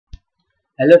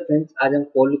Hello friends, आज हम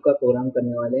for loop का प्रोग्राम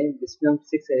करने वाले हैं जिसमें हम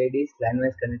 6 LEDs लाइन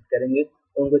वाइज कनेक्ट करेंगे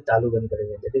और उनको चालू बंद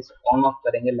करेंगे, दैट इज ऑन ऑफ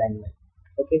करेंगे लाइन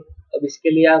वाइज। ओके, अब इसके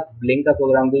लिए आप ब्लिंक का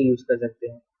प्रोग्राम भी यूज कर सकते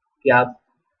हैं कि आप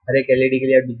हर एक LED के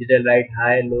लिए आप डिजिटल राइट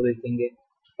हाई लो लिखेंगे,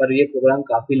 पर ये प्रोग्राम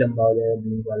काफ़ी लंबा हो जाएगा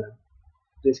ब्लिंक वाला।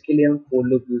 तो इसके लिए हम फॉर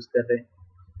लूप यूज कर रहे हैं।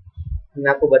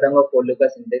 मैं आपको बताऊंगा फॉर लूप का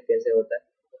सिंटेक्स कैसे होता है,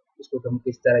 उसको हम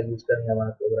किस तरह यूज करेंगे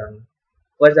हमारे प्रोग्राम में।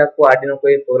 बस आपको आर्डिनो को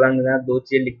एक प्रोग्राम में दो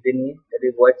चीज़ लिख देनी है, दैट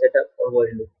इज वॉइड सेटअप और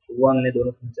वॉइड लूप। तो वो हमने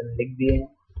दोनों फंक्शन लिख दिए हैं।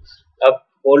 अब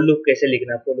फॉर लूप कैसे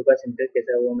लिखना है, फॉर लूप का सिंटेक्स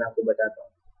कैसा है वो मैं आपको बताता हूँ।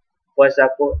 फर्स्ट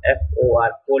आपको FOR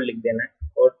फोर लिख देना है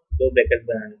और दो ब्रैकेट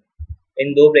बनाने हैं।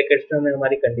 इन दो ब्रैकेट्स में हमें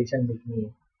हमारी कंडीशन लिखनी है।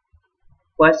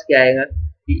 फर्स्ट क्या आएगा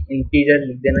कि इंटीजर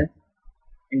लिख देना है,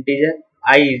 integer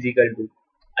I is equal to,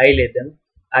 आई लेते हैं,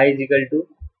 आई इज इक्वल टू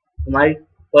हमारी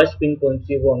फर्स्ट पिन कौन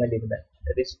सी है वो हमें लिखना है,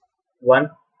 दैट इज 1,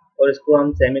 और इसको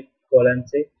हम सेमी कॉलन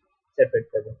से सेपरेट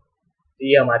कर दें। तो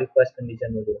ये हमारी फर्स्ट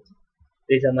कंडीशन हो गई।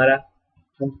 तो इस हमारा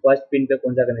हम फर्स्ट पिन पे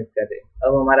कौन सा कनेक्ट कर रहे हैं।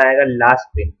 अब हमारा आएगा last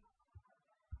pin,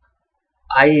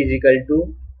 I is equal to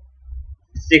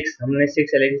 6, हमने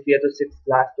 6 LEDs दिया तो 6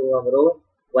 लास्ट होगा, बरोबर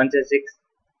 1 से 6,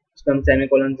 उसको हम सेमी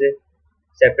कॉलन से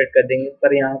सेपरेट कर देंगे।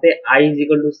 पर यहाँ पे आई इज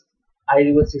इक्वल टू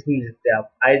 6 नहीं लिखते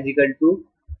आप, I is equal to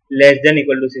less than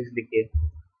equal to 6 लिखिए।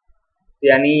 तो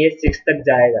यानी ये 6 तक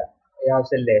जाएगा, यहाँ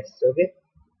से लेस। ओके,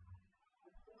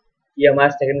 ये हमारा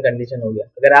सेकंड कंडीशन हो गया।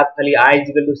 अगर आप खाली आई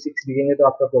इक्वल टू 6 लिखेंगे तो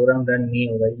आपका प्रोग्राम रन नहीं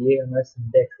होगा। ये हमारा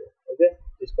सिंटेक्स है। ओके,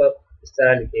 इसको आप इस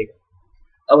तरह लिखिएगा।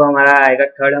 अब हमारा आएगा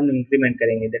थर्ड, हम इंक्रीमेंट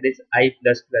करेंगे, that is I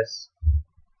plus plus.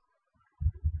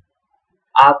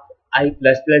 आप आई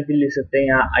प्लस प्लस भी लिख सकते हैं,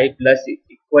 यहाँ आई प्लस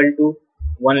इक्वल टू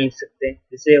 1 लिख सकते हैं,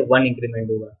 जिससे 1 इंक्रीमेंट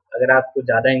होगा। अगर आपको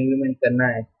ज़्यादा इंक्रीमेंट करना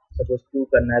है, सपोज 2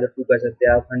 करना है तो 2 कर सकते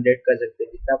हैं, आप 100 कर सकते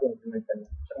हैं, जितना आपको इंक्रीमेंट करना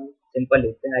है। तो हम सिंपल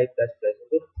लिखते हैं आई plus plus.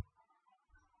 Okay,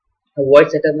 void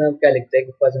setup में हम क्या लिखते हैं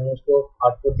कि फर्स्ट हम उसको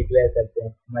आउटपुट डिक्लेयर करते हैं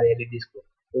हमारे LEDs को,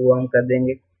 तो वो हम कर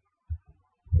देंगे।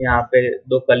 यहाँ पे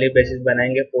दो कर्ली ब्रेसेस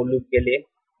बनाएंगे फॉर लूप के लिए।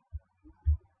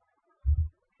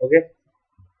 ओके,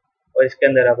 और इसके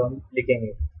अंदर अब हम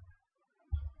लिखेंगे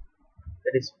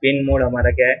दैट इज पिन मोड।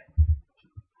 हमारा क्या है,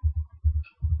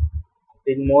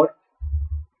 pin mode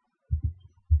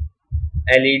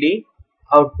LED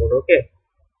output. Okay,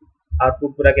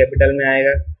 output पूरा कैपिटल में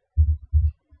आएगा।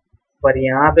 पर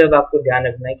यहाँ पे अब आपको ध्यान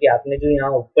रखना है कि आपने जो यहाँ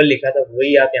ऊपर लिखा था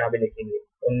वही आप यहाँ पे लिखेंगे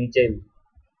और नीचे भी।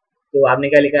 तो आपने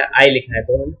क्या लिखा है, आई लिखा है,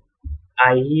 तो हम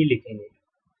आई ही लिखेंगे।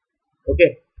 ओके,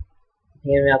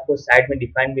 ये मैं आपको साइड में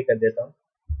डिफाइन भी कर देता हूँ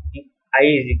कि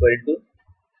I is equal to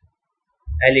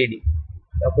LED,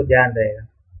 तो आपको ध्यान रहेगा।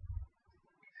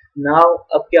 नाउ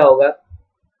अब क्या होगा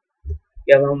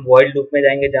कि अब हम वॉइड लूप में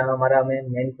जाएंगे जहाँ हमारा हमें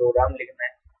मेन प्रोग्राम लिखना है।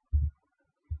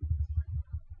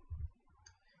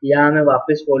 यहाँ हमें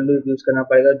वापस फॉर लूप यूज करना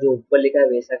पड़ेगा, जो ऊपर लिखा है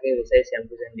वैसा के वैसा ही सेम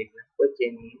टू सेम लिखना है, कोई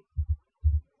चेंज नहीं है।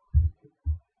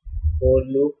 फॉर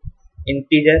लूप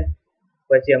इंटीजर,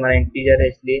 बस ये हमारा इंटीजर है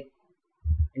इसलिए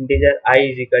integer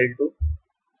I is equal to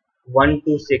 1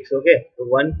 to 6। Okay, तो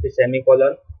 1 फिर semi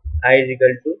colon I is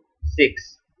equal to 6।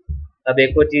 अब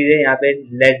एक और चीज है, यहाँ पे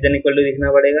लेस देन इक्वल टू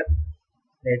लिखना पड़ेगा,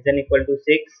 less than equal to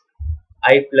 6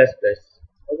 I plus plus.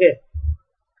 Okay,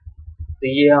 तो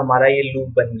ये हमारा ये लूप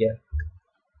बन गया।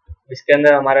 इसके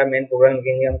अंदर हमारा मेन प्रोग्राम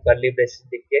लिखेंगे हम कर्ली ब्रेसेस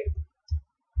लिख के।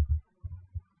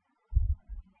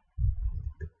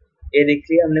 ये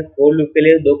देखिए हमने फॉर लूप के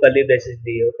लिए दो कर्ली ब्रेसेस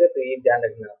दिए। ओके, तो ये ध्यान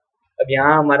रखना। अब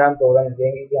यहाँ हमारा हम प्रोग्राम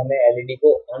लिखेंगे कि हमें LED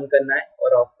को ऑन करना है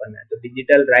और ऑफ करना है। तो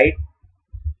डिजिटल राइट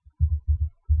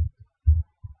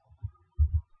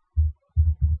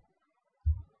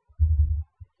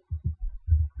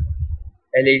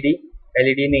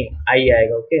LED नहीं आई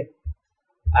आएगा। ओके,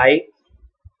 आई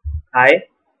हाई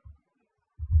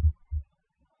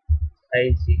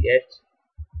ICH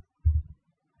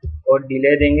और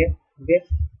डिले देंगे। ओके,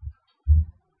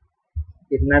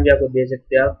 कितना भी आपको दे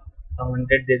सकते हैं आप, हम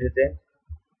 100 दे देते हैं।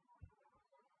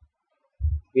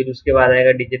 फिर उसके बाद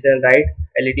आएगा डिजिटल राइट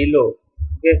LED लो।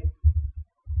 ओके,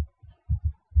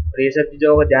 और ये सब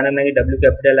चीजों को ध्यान रखना कि W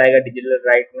कैपिटल आएगा डिजिटल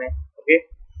राइट में। ओके,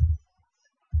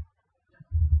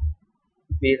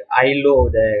 फिर आई लो हो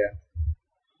जाएगा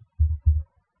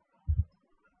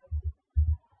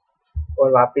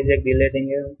और वापस एक डिले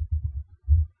देंगे हम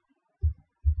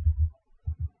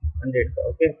 100 का।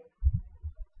 ओके,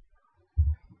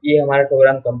 ये हमारा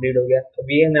प्रोग्राम कंप्लीट हो गया।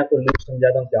 अब ये मैं आपको लूप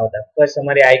समझाता हूँ क्या होता है। फर्स्ट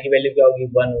हमारी आई की वैल्यू क्या होगी,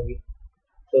 1 होगी,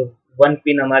 तो 1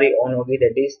 पिन हमारी ऑन होगी,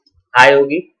 दैट इज हाई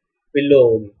होगी, फिर लो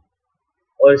होगी,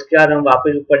 और इसके बाद हम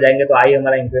वापस ऊपर जाएंगे तो आई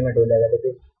हमारा इंक्रीमेंट हो जाएगा, दैट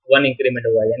इज 1 इंक्रीमेंट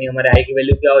होगा, यानी हमारे आई की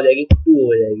वैल्यू क्या हो जाएगी, 2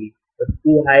 हो जाएगी। तो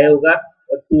 2 हाई होगा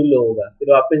और 2 लो होगा। फिर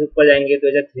वापस ऊपर जाएंगे तो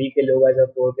ऐसा 3 के लिए होगा, ऐसा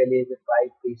 4 के लिए, फिर 5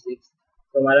 3 6।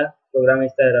 तो हमारा प्रोग्राम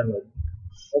इस तरह रन होगा।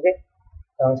 ओके,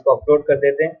 तो हम इसको अपलोड कर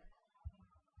देते हैं।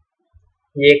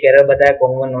 ये एक एरर बताया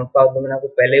कॉमन नोट पास, तो मैंने आपको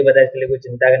पहले ही बताया, इसलिए कोई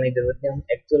चिंता करने की जरूरत नहीं। हम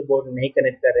एक्चुअल बोर्ड नहीं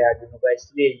कनेक्ट कर रहे हैं आर्डिनो का,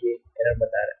 इसलिए ये एरर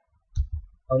बता रहा है।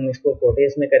 हम इसको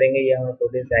प्रोटेस में करेंगे, ये हमारा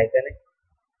प्रोटेस का आइकन है।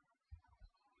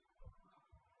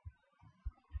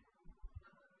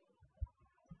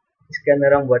 इसके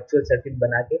अंदर हम वर्चुअल सर्किट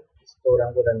बना के इस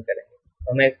प्रोग्राम को रन करेंगे।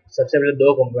 हमें सबसे पहले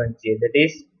दो कंपोनेंट चाहिए, दैट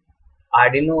इज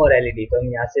आर्डिनो और एलईडी। तो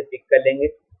हम यहाँ से पिक कर लेंगे,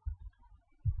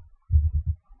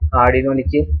 आर्डिनो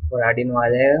लिखिए और आर्डिनो आ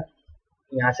जाएगा।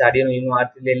 यहाँ से आर्डिनो यूनो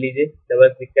आर3 ले लीजिए, डबल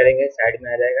क्लिक करेंगे, साइड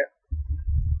में आ जाएगा।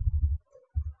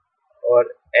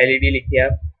 और एलईडी लिखिए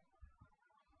आप,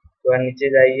 तो नीचे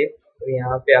जाइए और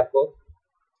यहाँ पे आपको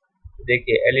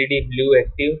देखिए LED blue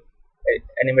active,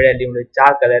 animated LED,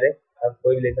 4 colour है, आप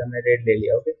कोई भी लेकर, हमने रेड ले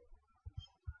लिया। ओके,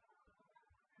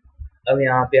 अब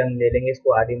यहाँ पे हम ले लेंगे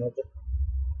इसको आर्डिनो को।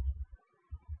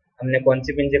 हमने कौन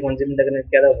सी पिन से कौन सी पिन तक कनेक्ट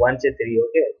किया था, 1 से 3।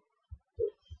 ओके,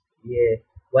 तो ये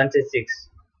 1 से 6,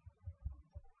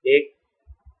 1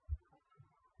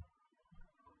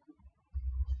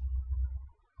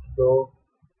 2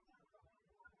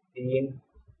 3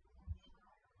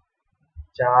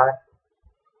 4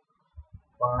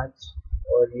 5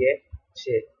 और ये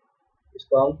 6।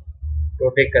 इसको हम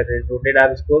रोटेट करते हैं। रोटेट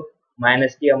आप इसको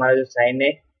माइनस की हमारा जो साइन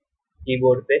है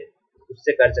कीबोर्ड पे,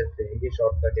 उससे कर सकते हैं, ये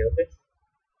शॉर्टकट है। ओके,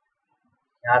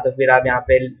 यहाँ तो फिर आप यहाँ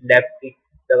पे लेफ्ट क्लिक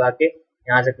दबा के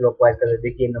यहाँ से क्लॉकवाइज कर सकते हैं।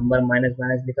 देखिए नंबर माइनस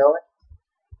माइनस लिखा हुआ है,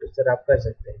 तो इस तरह आप कर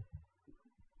सकते हैं।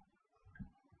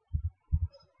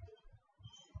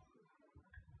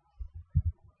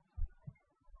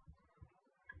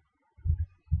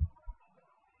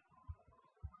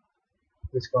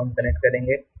 इसको हम कनेक्ट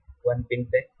करेंगे 1 पिन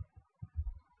पे।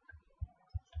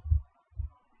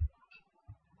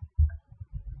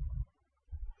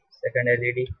 Second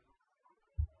LED,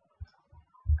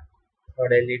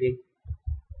 third LED,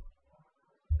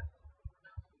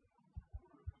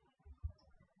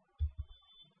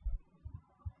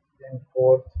 then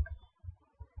fourth,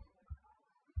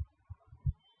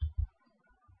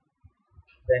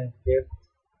 then fifth,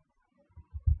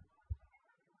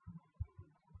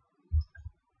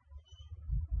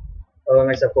 अब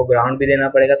हमें सबको ग्राउंड भी देना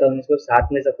पड़ेगा, तो हम इसको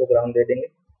साथ में सबको ग्राउंड दे देंगे।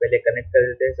 पहले कनेक्ट कर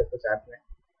देते हैं सबको साथ में।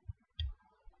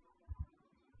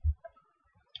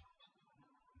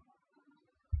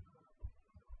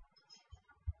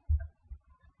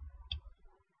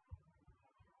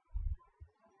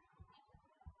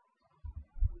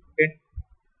 फिर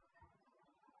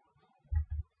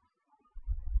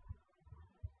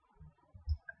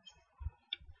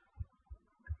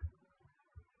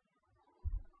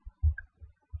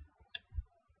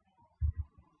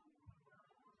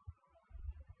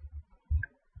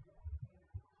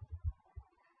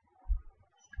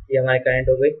ये हमारी कनेक्ट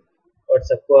हो गई, और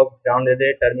सबको अब ग्राउंड दे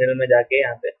दे। टर्मिनल में जाके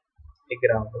यहाँ पे एक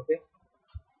ग्राउंड। ओके,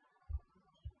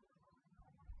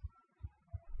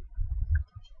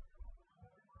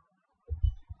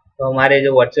 तो हमारे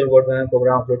जो वर्चुअल बोर्ड में हमें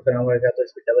प्रोग्राम अपलोड करना पड़ेगा, तो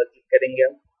इस पर डबल क्लिक करेंगे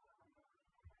हम,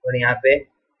 और यहाँ पे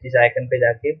इस आइकन पे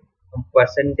जाके हम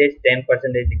परसेंटेज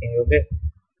 10% लिखेंगे। ओके,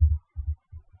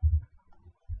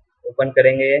 ओपन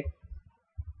करेंगे,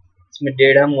 इसमें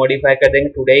डेट हम मॉडिफाई कर देंगे,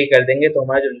 टुडे ही कर देंगे। तो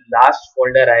हमारा जो लास्ट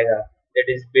फोल्डर आएगा दैट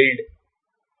इज बिल्ड,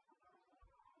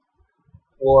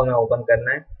 वो हमें ओपन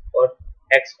करना है, और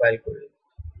एक्स फाइल खोल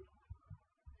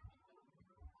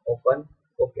ओपन।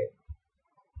 ओके,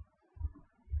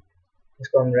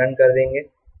 इसको हम रन कर देंगे।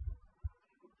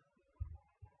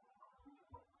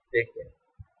 देखिए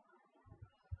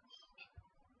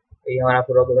ये हमारा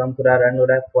पूरा प्रोग्राम पूरा रन हो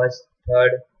रहा है, first,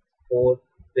 third, fourth,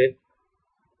 fifth,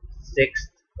 sixth.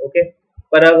 Okay,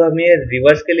 पर अब हम ये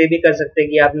रिवर्स के लिए भी कर सकते हैं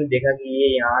कि आपने देखा कि ये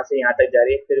यहाँ से यहाँ तक जा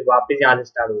रही है, फिर वापस यहाँ से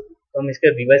स्टार्ट होगी, तो हम इसके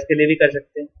रिवर्स के लिए भी कर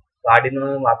सकते हैं। तो आर्डिनो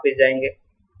में वापस जाएंगे,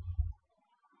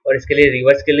 और इसके लिए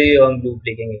रिवर्स के लिए हम लूप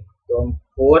लिखेंगे। तो हम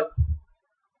 4,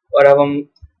 और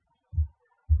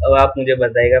अब आप मुझे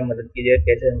बताइएगा, मदद कीजिएगा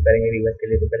कैसे हम करेंगे रिवर्स के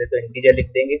लिए। तो पहले तो इंटीजर लिख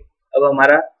देंगे। अब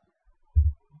हमारा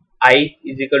आई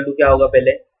इज इक्वल टू क्या होगा,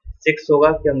 पहले 6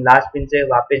 होगा कि हम लास्ट पिन से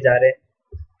वापस जा रहे हैं।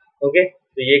 ओके,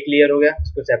 तो ये क्लियर हो गया,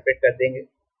 इसको सेपरेट कर देंगे।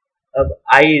 अब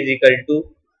आई इज इक्वल टू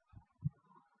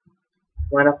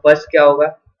हमारा फर्स्ट क्या होगा,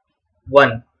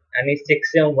 1, यानी 6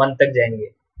 से हम 1 तक जाएंगे।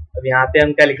 अब यहाँ पे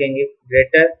हम क्या लिखेंगे,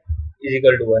 greater is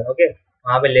equal to 1। Okay,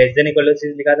 वहाँ पे लेस देन इक्वल टू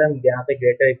 6 लिखा था, हम यहाँ पे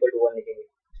ग्रेटर इक्वल टू 1 लिखेंगे,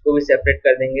 इसको भी सेपरेट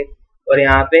कर देंगे। और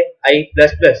यहाँ पे आई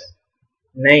प्लस प्लस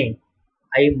नहीं,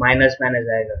 आई माइनस माइनस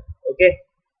आएगा। ओके,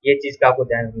 ये चीज का आपको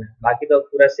ध्यान रखना है, बाकी तो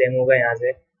पूरा सेम होगा। यहाँ से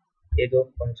ये जो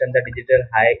फंक्शन था डिजिटल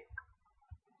हाई,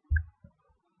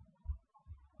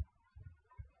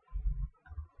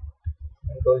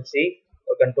 कंट्रोल सी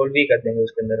और कंट्रोल वी कर देंगे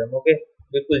उसके अंदर हम। ओके,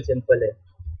 बिल्कुल सिंपल है।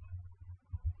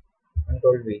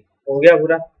 कंट्रोल वी हो गया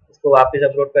पूरा। इसको वापस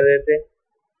अपलोड कर देते हैं।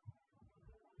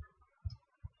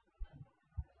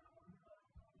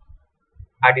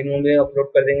 आर्डिनो में अपलोड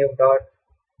कर देंगे फटाफट।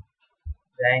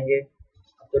 जाएंगे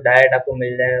तो डायरेक्ट आपको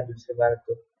मिल जाएगा दूसरी बार।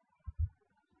 तो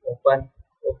ओपन,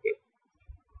 ओके,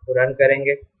 तो रन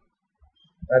करेंगे।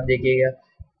 अब देखिएगा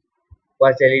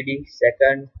first LED,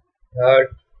 second,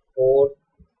 third, fourth,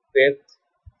 fifth,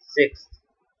 six,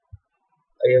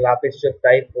 और ये वापस फिफ्थ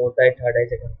आई, फोर्थ आई, थर्ड आई,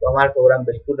 सेकंड। तो हमारा प्रोग्राम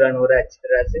बिल्कुल रन हो रहा है अच्छी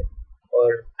तरह से।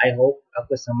 और आई होप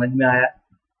आपको समझ में आया।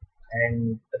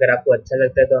 एंड अगर आपको अच्छा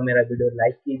लगता है तो मेरा वीडियो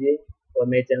लाइक कीजिए और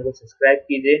मेरे चैनल को सब्सक्राइब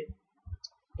कीजिए।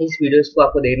 इस वीडियोस को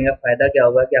आपको देखने का फायदा क्या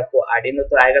होगा कि आपको आर्डिनो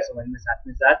तो आएगा समझ में, साथ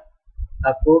में साथ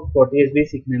आपको प्रोटेस भी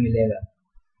सीखने मिलेगा।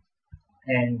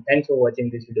 And thanks for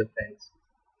watching this video friends.